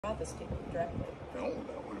brought this to you directly. No,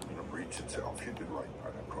 that would have been a breach itself. You did right by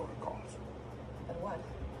the protocols. And what?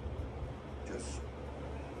 Just,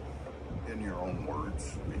 in your own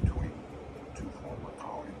words, between two former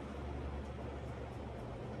colleagues.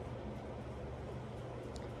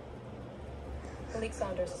 Malik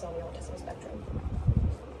Saunders is on the autism spectrum.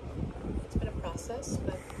 It's been a process,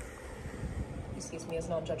 but he sees me as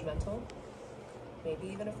non-judgmental. Maybe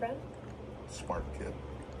even a friend. Smart kid.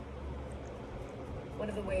 One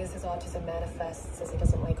of the ways his autism manifests is he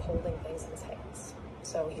doesn't like holding things in his hands.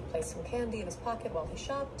 So he placed some candy in his pocket while he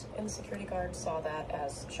shopped, and the security guard saw that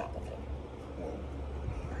as shoplifting. Well,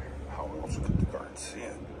 how else could the guard see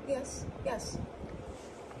it? Yes.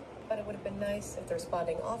 But it would have been nice if the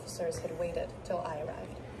responding officers had waited till I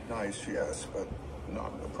arrived. Nice, yes, but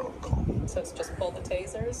not in the protocol. So it's just pull the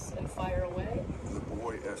tasers and fire away? The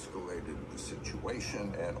boy escalated the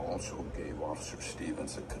situation and also gave Officer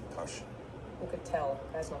Stevens a concussion. You could tell,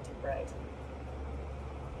 the guy's not too bright.